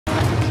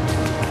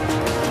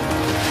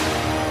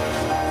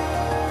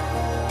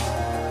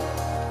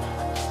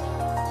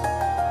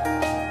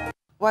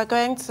We're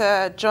going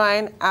to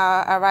join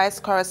our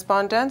Arise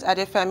correspondent,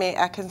 Adefemi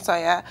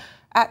Akinsoya,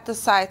 at the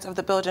site of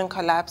the building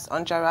collapse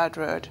on Gerrard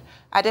Road.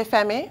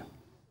 Adefemi?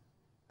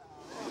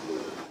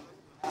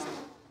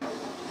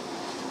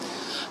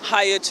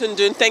 Hi,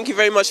 Tundun. Thank you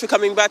very much for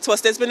coming back to us.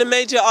 There's been a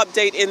major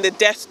update in the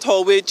death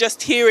toll. We're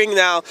just hearing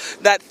now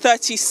that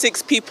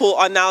 36 people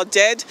are now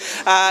dead.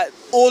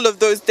 All of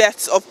those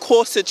deaths, of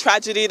course, a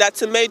tragedy.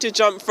 That's a major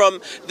jump from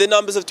the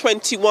numbers of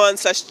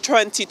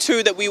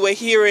 21/22 that we were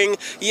hearing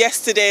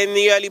yesterday in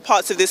the early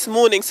parts of this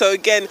morning. So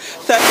again,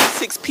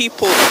 36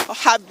 people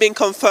have been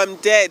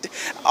confirmed dead.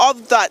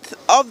 Of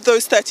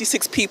those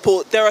 36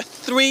 people, there are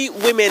 3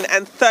 women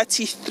and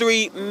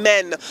 33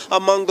 men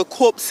among the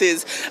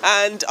corpses.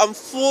 And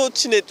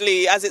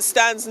unfortunately, as it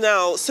stands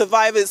now,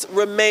 survivors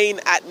remain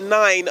at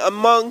 9.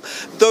 Among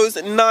those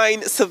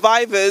 9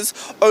 survivors,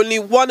 only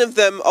one of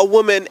them a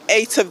woman,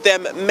 8 of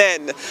them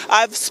men.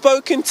 I've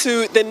spoken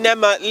to the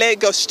NEMA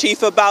Lagos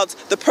chief about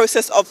the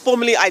process of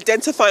formally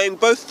identifying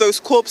both those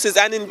corpses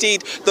and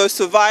indeed those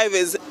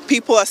survivors.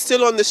 People are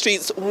still on the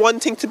streets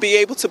wanting to be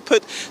able to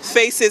put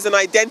faces and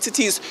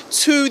identities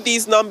to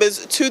these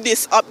numbers, to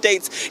these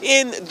updates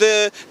in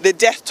the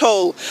death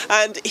toll.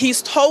 And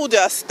he's told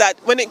us that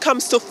when it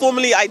comes to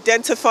formally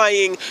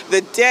identifying the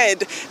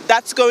dead,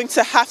 that's going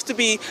to have to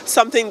be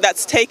something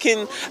that's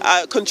taken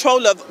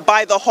control of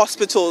by the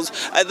hospitals.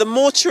 The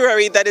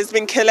mortuary that has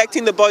been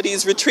collecting the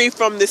bodies retrieved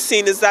from the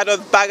scene is that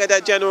of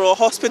Bagada General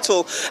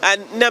Hospital, and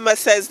NEMA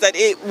says that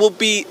it will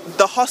be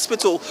the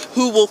hospital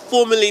who will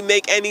formally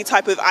make any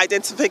type of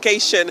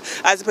identification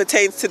as it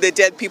pertains to the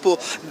dead people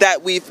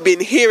that we've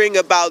been hearing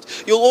about.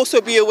 You'll also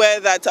be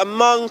aware that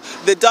among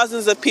the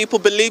dozens of people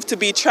believed to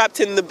be trapped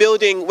in the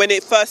building when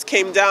it first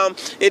came down,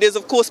 it is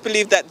of course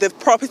believed that the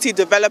property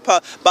developer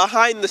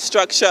behind the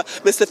structure,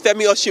 Mr.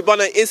 Femi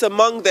Oshibona, is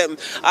among them.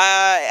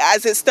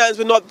 As it stands,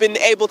 we've not been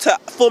able to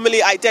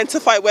formally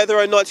identify whether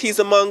or not he's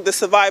among the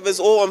survivors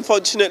or,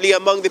 unfortunately,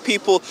 among the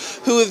people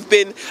who have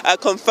been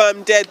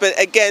confirmed dead. But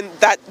again,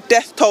 that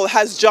death toll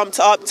has jumped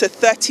up to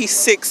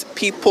 36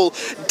 people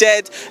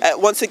dead.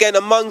 Once again,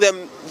 among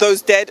them,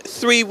 those dead,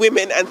 3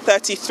 women and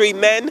 33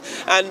 men.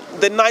 And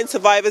the 9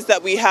 survivors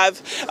that we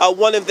have,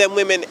 1 of them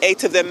women,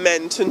 8 of them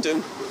men.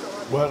 Tundun.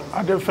 Well,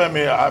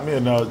 Adefemi, I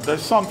mean,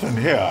 there's something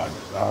here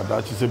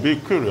that is a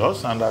bit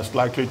curious and that's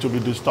likely to be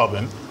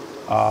disturbing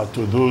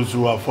to those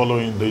who are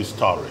following this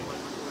story.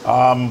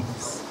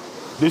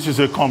 This is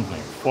a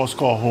company,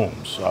 Fourscore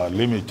Homes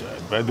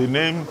Limited, but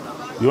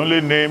the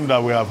only name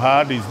that we have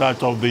had is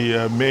that of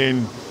the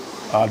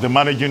the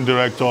managing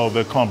director of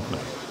the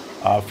company,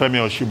 Femi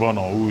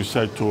Oshibona, who is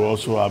said to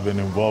also have been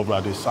involved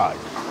at the site.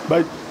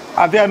 But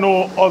are there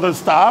no other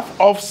staff,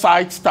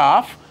 off-site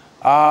staff,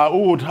 who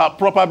would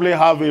probably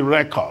have a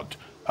record,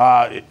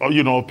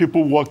 you know,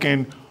 people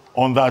working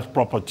on that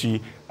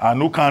property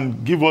and who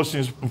can give us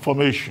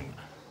information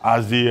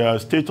as the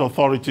state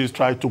authorities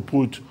try to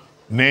put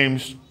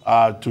names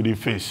to the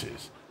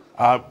faces?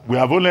 We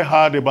have only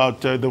heard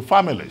about the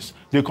families,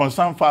 the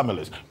concerned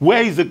families.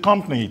 Where is the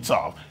company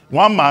itself?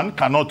 One man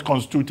cannot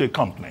constitute a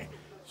company.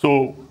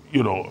 So,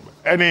 you know,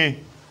 any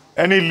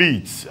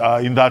leads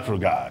in that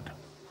regard?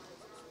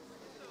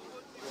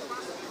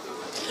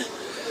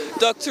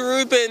 Dr.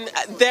 Rubin,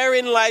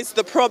 therein lies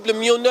the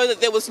problem. You'll know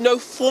that there was no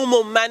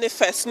formal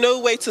manifest, no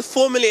way to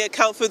formally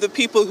account for the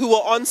people who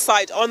were on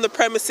site, on the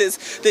premises,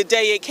 the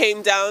day it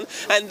came down.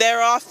 And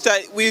thereafter,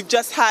 we've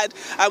just had,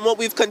 and what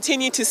we've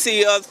continued to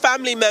see, are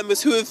family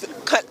members who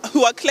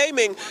are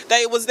claiming that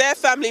it was their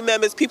family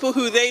members, people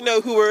who they know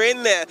who were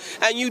in there.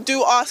 And you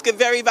do ask a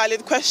very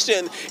valid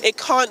question. It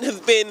can't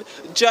have been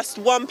just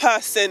one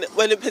person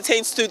when it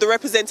pertains to the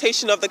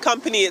representation of the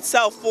company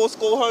itself,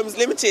 Fourscore Homes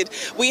Limited.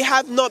 We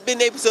have not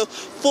been able to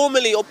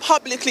formally or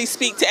publicly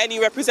speak to any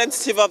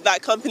representative of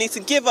that company to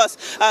give us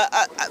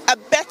a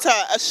better,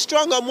 a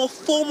stronger, more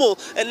formal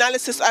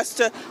analysis as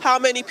to how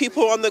many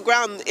people are on the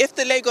ground. If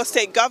the Lagos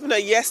State Governor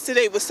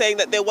yesterday was saying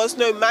that there was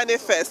no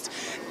manifest,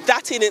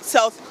 that in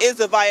itself is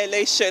a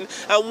violation.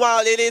 And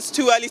while it is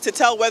too early to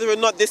tell whether or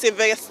not this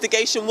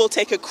investigation will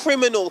take a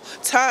criminal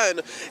turn,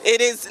 it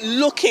is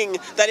looking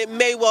that it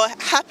may well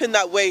happen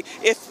that way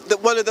if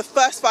one of the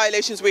first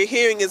violations we're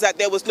hearing is that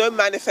there was no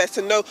manifest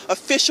and no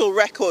official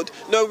record,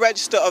 no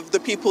register of the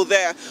people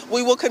there.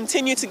 We will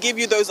continue to give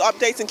you those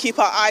updates and keep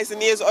our eyes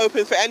and ears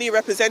open for any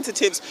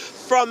representatives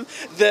from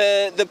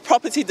the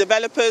property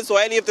developers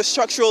or any of the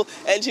structural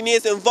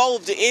engineers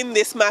involved in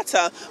this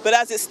matter. But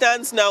as it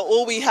stands now,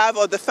 all we have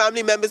are the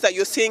family members that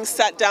you're seeing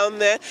sat down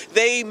there.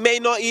 They may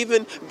not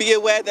even be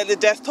aware that the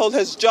death toll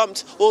has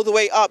jumped all the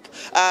way up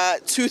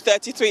to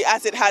 33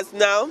 as it has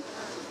now.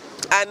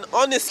 And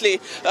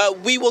honestly,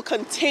 we will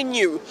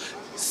continue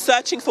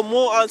searching for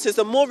more answers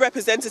and more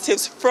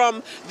representatives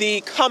from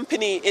the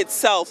company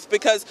itself,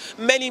 because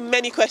many,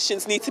 many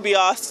questions need to be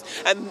asked,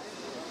 and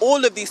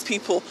all of these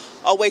people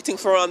are waiting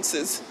for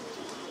answers.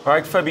 All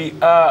right, Femi,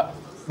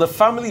 the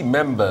family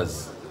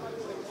members,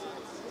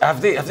 have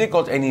they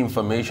got any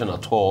information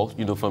at all,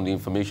 you know, from the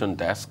information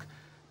desk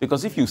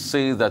Because if you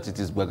say that it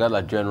is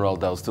Gbagala General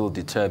that will still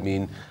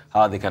determine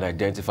how they can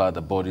identify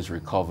the bodies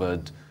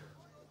recovered,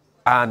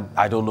 and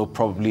I don't know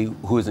probably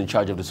who is in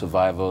charge of the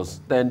survivors,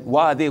 then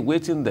why are they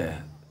waiting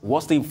there?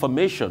 What's the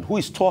information? Who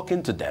is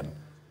talking to them?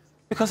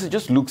 Because it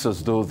just looks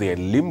as though they're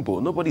in limbo.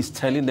 Nobody's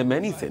telling them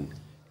anything.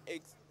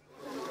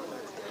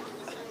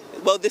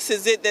 Well, this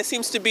is it. There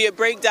seems to be a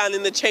breakdown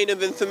in the chain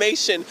of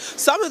information.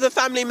 Some of the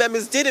family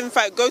members did, in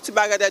fact, go to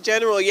Gbagada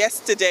General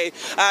yesterday.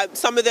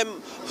 Some of them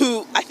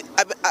who, I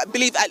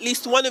believe at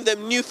least one of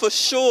them knew for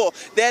sure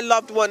their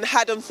loved one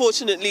had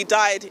unfortunately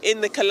died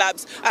in the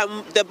collapse,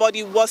 and their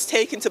body was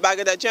taken to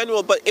Gbagada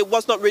General, but it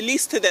was not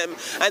released to them,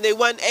 and they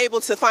weren't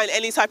able to find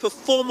any type of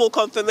formal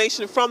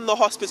confirmation from the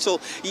hospital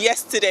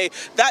yesterday.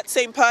 That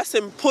same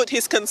person put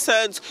his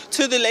concerns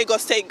to the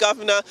Lagos State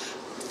Governor,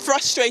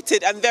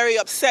 frustrated and very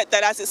upset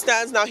that as it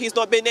stands now he's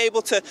not been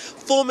able to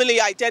formally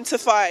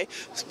identify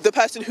the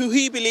person who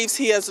he believes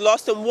he has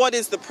lost and what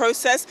is the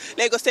process.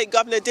 Lagos State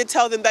Governor did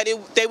tell them that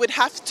they would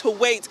have to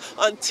wait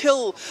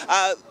until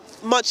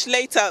much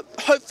later.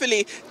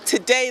 Hopefully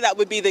today that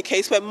would be the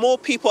case, where more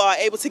people are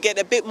able to get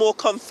a bit more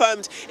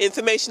confirmed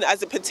information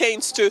as it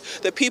pertains to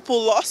the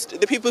people lost,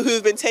 the people who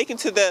have been taken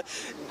to the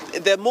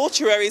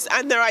mortuaries,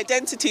 and their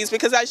identities,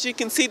 because as you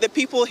can see, the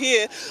people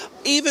here,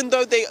 even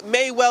though they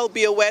may well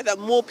be aware that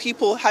more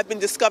people have been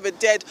discovered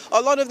dead, a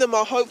lot of them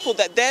are hopeful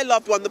that their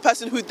loved one, the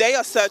person who they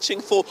are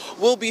searching for,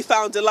 will be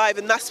found alive,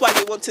 and that's why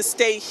they want to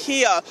stay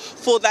here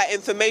for that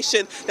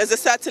information. There's a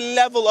certain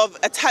level of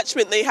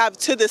attachment they have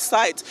to the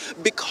site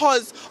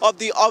because of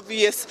the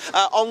obvious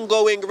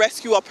ongoing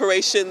rescue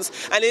operations,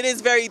 and it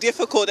is very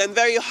difficult and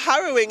very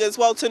harrowing as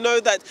well to know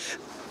that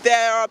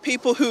there are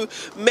people who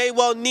may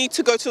well need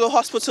to go to the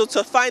hospital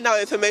to find out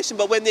information,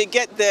 but when they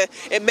get there,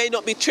 it may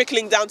not be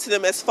trickling down to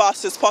them as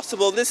fast as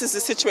possible. This is the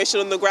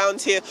situation on the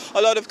ground here.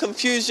 A lot of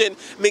confusion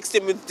mixed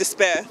in with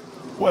despair.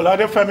 Well,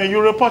 Adefemi,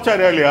 you reported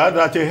earlier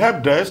that a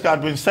help desk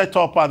had been set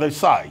up at the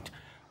site.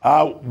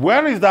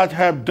 Where is that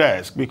help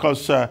desk?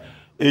 Because a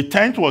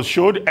tent was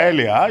showed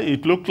earlier.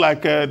 It looked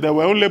like there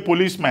were only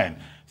policemen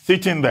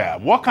sitting there.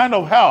 What kind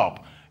of help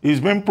is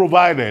being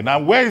provided,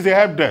 and where is the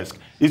help desk?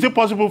 Is it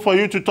possible for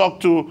you to talk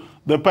to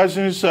the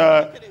persons?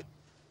 That's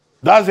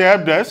the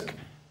help desk.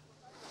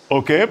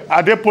 Okay.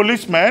 Are they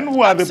policemen?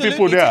 Who are Absolutely. the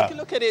people there? Take a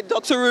look at it,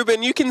 Dr.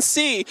 Rubin. You can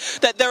see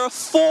that there are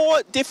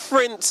 4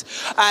 different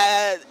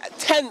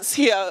tents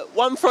here.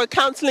 One for a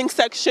counselling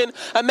section,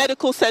 a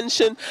medical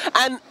section,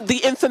 and the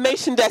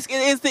information desk.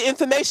 It is the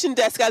information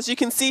desk, as you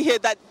can see here,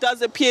 that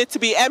does appear to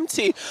be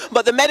empty,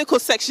 but the medical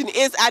section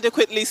is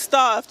adequately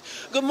staffed.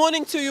 Good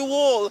morning to you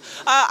all.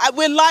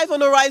 We're live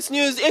on Arise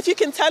News. If you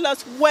can tell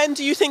us, when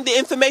do you think the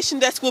information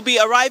desk will be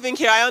arriving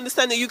here? I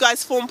understand that you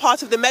guys form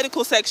part of the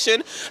medical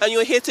section and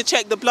you're here to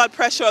check the blood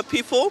pressure of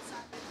people.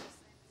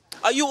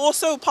 Are you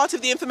also part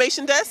of the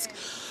information desk?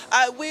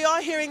 We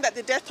are hearing that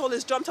the death toll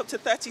has jumped up to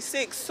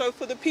 36. So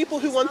for the people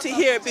who want to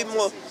hear a bit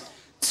more,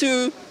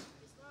 to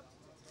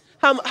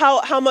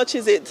how much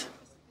is it?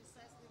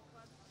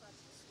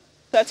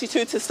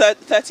 32 to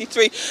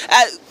 33.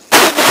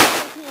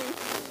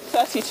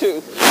 32.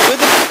 With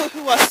the people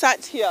who are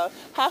sat here,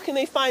 how can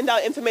they find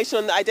out information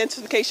on the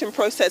identification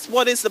process?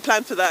 What is the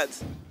plan for that?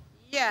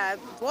 Yeah,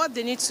 what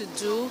they need to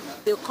do,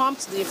 they come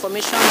to the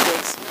information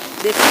desk,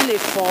 they fill a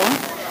form,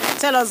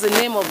 tell us the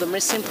name of the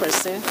missing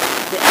person,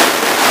 the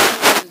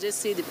address, they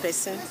see the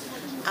person,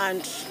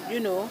 and you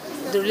know,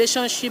 the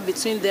relationship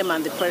between them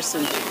and the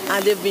person.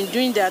 And they've been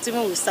doing that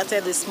even we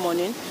started this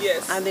morning.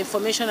 Yes. And the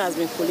information has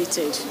been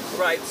collated.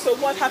 Right. So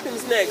what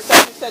happens next?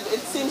 As you said, it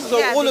seems as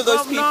though all of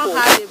those people. The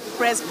governor had a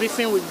press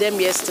briefing with them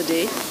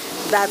yesterday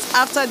that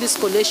after this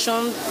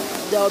collation,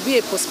 there will be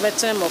a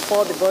postmortem of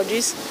all the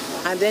bodies,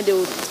 and then they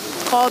will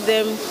call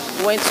them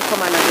when to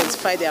come and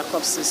identify their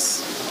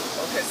corpses.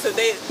 Okay, so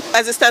they,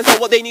 as it stands,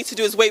 what they need to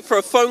do is wait for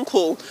a phone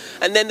call,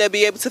 and then they'll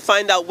be able to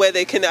find out where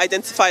they can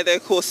identify their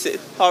corpses.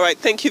 All right,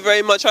 thank you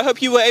very much. I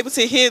hope you were able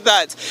to hear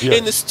that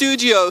in the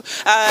studio.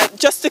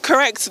 Just to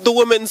correct the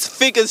woman's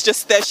figures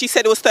just there, she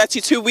said it was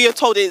 32. We are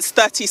told it's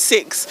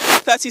 36.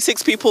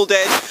 36 people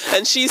dead,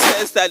 and she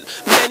says that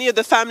many of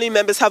the family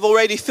members have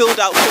already filled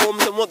out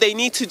forms, and what they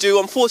need to do,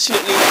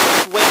 unfortunately,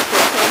 is wait for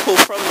a phone call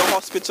from the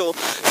hospital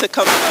to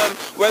confirm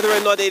whether or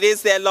not it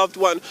is their loved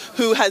one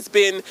who has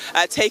been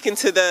taken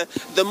to the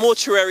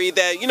mortuary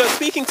there. You know,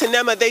 speaking to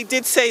NEMA, they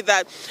did say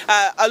that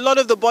a lot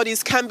of the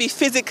bodies can be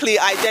physically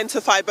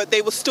identified, but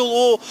they will still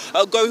all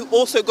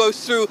also go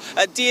through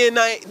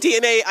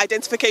DNA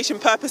identification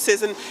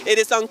purposes, and it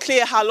is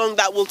unclear how long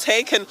that will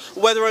take and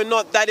whether or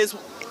not that is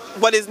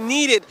what is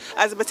needed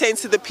as it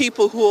pertains to the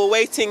people who are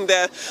waiting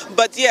there.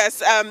 But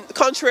yes,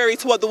 contrary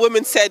to what the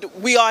woman said,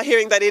 we are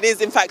hearing that it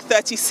is in fact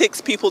 36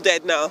 people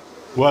dead now.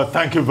 Well,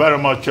 thank you very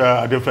much,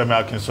 Adefemi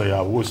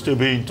Akinsoya. We'll still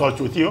be in touch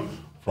with you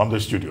from the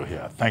studio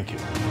here. Thank you.